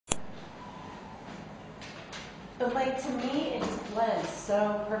But like to me, it just blends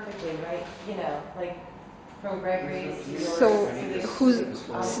so perfectly, right? You know, like from Gregory's to yours. So, whose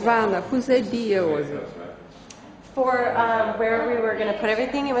Svana, whose idea was it? For where we were going to put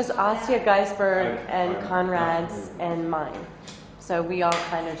everything, it was Asya Geisberg and Conrad's and mine. So we all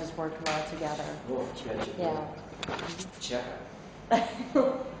kind of just worked well together. Yeah.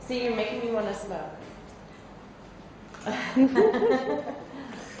 See, you're making me want to smoke.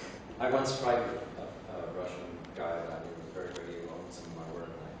 I once tried a Russian guy that I knew was very good. He owned some of my work,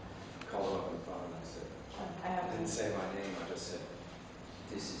 and I called him up on the phone and I said, I didn't say my name, I just said,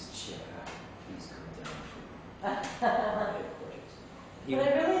 "This is Cheka. Please come down to headquarters." But I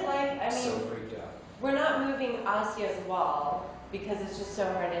really like, I mean, so freaked out. We're not moving Asya's wall because it's just so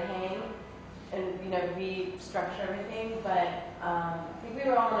hard to hang and, you know, restructure everything, but I think we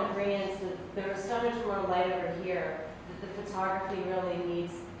were all in agreement that there was so much more light over here that the photography really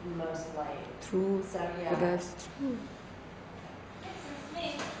needs the most light. True. So, yeah. That's true. This is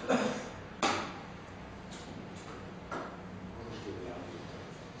me.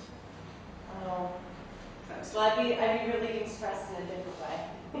 Oh. Well, I'd be really expressed in a different way.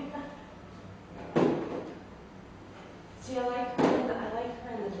 See, I like her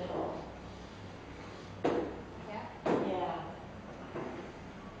in the middle. Yeah? Yeah.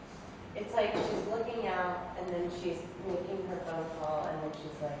 It's like she's looking out, and then she's making her phone call, and then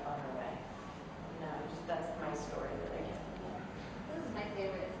she's like on her way. You know, that's my story that I get from her. This is my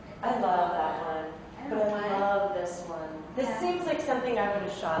favorite. I love that one. I don't know But I why. love this one. This seems like something I would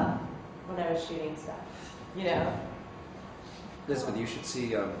have shot when I was shooting stuff. You know? Elizabeth, you should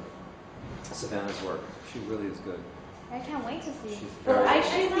see Savannah's work. She really is good. I can't wait to see. She's Well, very I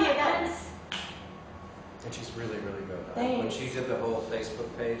good. shoot the events. And she's really, really good. Thanks. When she did the whole Facebook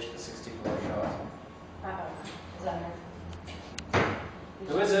page, the 64 shots. Uh-oh. Is that her?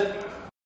 Who is it?